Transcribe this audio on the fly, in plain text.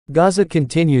Gaza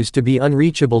continues to be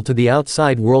unreachable to the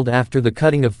outside world after the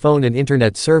cutting of phone and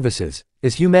internet services,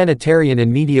 as humanitarian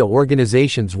and media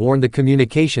organizations warn the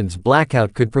communications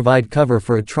blackout could provide cover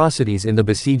for atrocities in the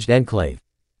besieged enclave.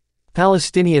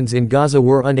 Palestinians in Gaza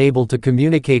were unable to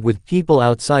communicate with people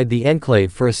outside the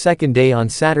enclave for a second day on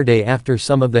Saturday after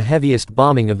some of the heaviest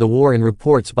bombing of the war and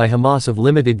reports by Hamas of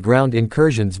limited ground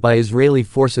incursions by Israeli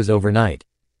forces overnight.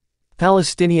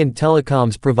 Palestinian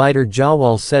telecoms provider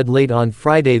Jawwal said late on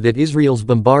Friday that Israel's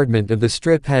bombardment of the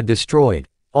Strip had destroyed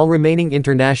all remaining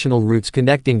international routes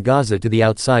connecting Gaza to the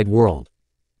outside world.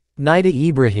 Nida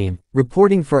Ibrahim,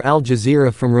 reporting for Al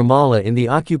Jazeera from Ramallah in the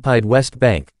occupied West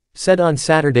Bank, said on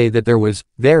Saturday that there was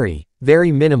very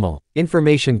minimal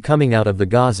information coming out of the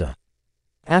Gaza.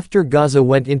 After Gaza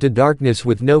went into darkness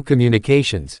with no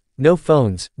communications, no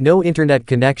phones, no internet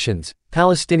connections,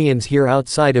 Palestinians here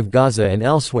outside of Gaza and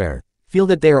elsewhere feel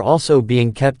that they are also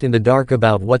being kept in the dark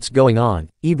about what's going on,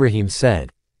 Ibrahim said.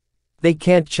 They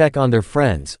can't check on their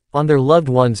friends, on their loved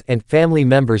ones and family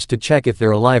members to check if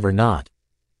they're alive or not.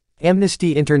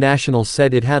 Amnesty International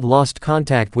said it had lost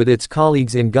contact with its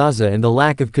colleagues in Gaza and the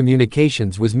lack of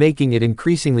communications was making it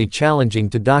increasingly challenging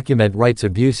to document rights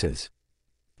abuses.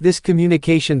 This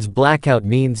communications blackout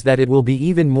means that it will be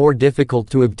even more difficult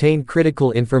to obtain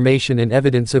critical information and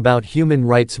evidence about human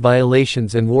rights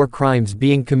violations and war crimes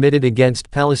being committed against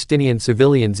Palestinian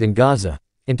civilians in Gaza,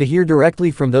 and to hear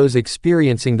directly from those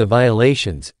experiencing the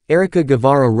violations, Erica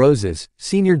Guevara Rosas,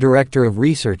 Senior Director of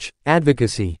Research,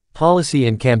 Advocacy, Policy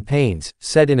and Campaigns,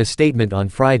 said in a statement on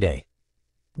Friday.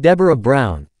 Deborah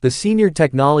Brown, the Senior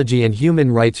Technology and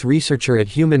Human Rights Researcher at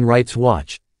Human Rights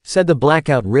Watch, said the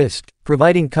blackout risked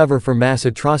providing cover for mass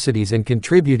atrocities and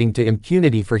contributing to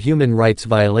impunity for human rights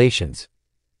violations.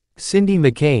 Cindy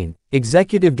McCain,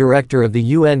 Executive Director of the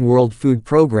UN World Food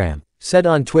Programme, said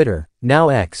on Twitter, now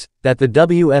X, that the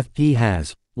WFP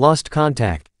has lost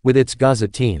contact with its Gaza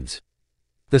teams.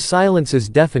 The silence is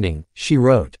deafening, she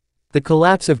wrote. The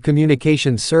collapse of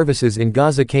communications services in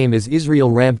Gaza came as Israel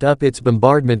ramped up its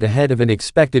bombardment ahead of an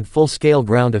expected full-scale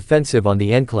ground offensive on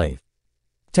the enclave.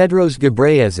 Tedros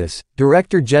Ghebreyesus,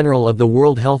 Director General of the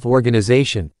World Health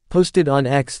Organization, posted on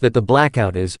X that the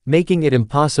blackout is making it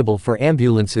impossible for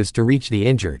ambulances to reach the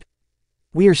injured.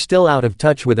 We are still out of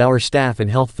touch with our staff and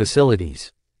health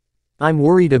facilities. I'm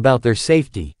worried about their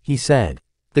safety, he said.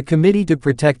 The Committee to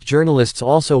Protect Journalists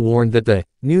also warned that the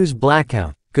news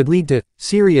blackout could lead to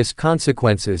serious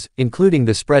consequences, including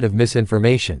the spread of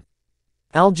misinformation.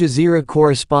 Al Jazeera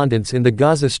correspondents in the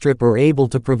Gaza Strip are able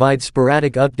to provide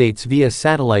sporadic updates via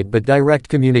satellite, but direct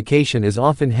communication is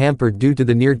often hampered due to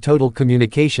the near-total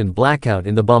communication blackout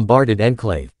in the bombarded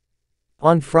enclave.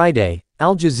 On Friday,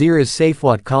 Al Jazeera's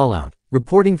Safewat Callout,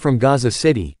 reporting from Gaza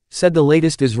City, said the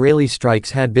latest Israeli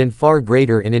strikes had been far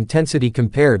greater in intensity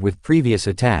compared with previous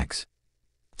attacks.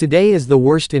 Today is the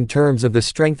worst in terms of the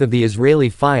strength of the Israeli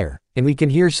fire, and we can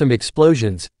hear some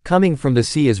explosions coming from the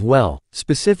sea as well,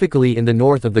 specifically in the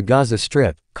north of the Gaza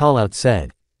Strip, Callout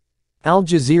said. Al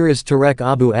Jazeera's Tarek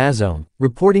Abu Azom,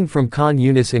 reporting from Khan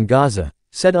Yunis in Gaza,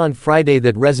 said on Friday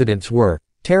that residents were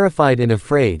terrified and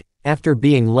afraid after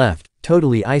being left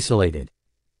totally isolated.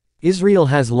 Israel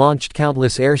has launched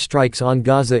countless airstrikes on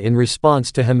Gaza in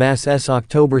response to Hamas's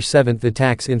October 7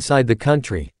 attacks inside the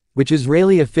country, which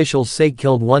Israeli officials say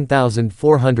killed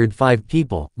 1,405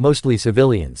 people, mostly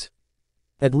civilians.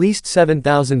 At least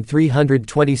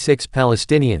 7,326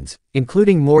 Palestinians,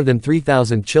 including more than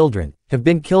 3,000 children, have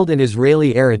been killed in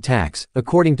Israeli air attacks,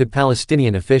 according to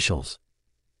Palestinian officials.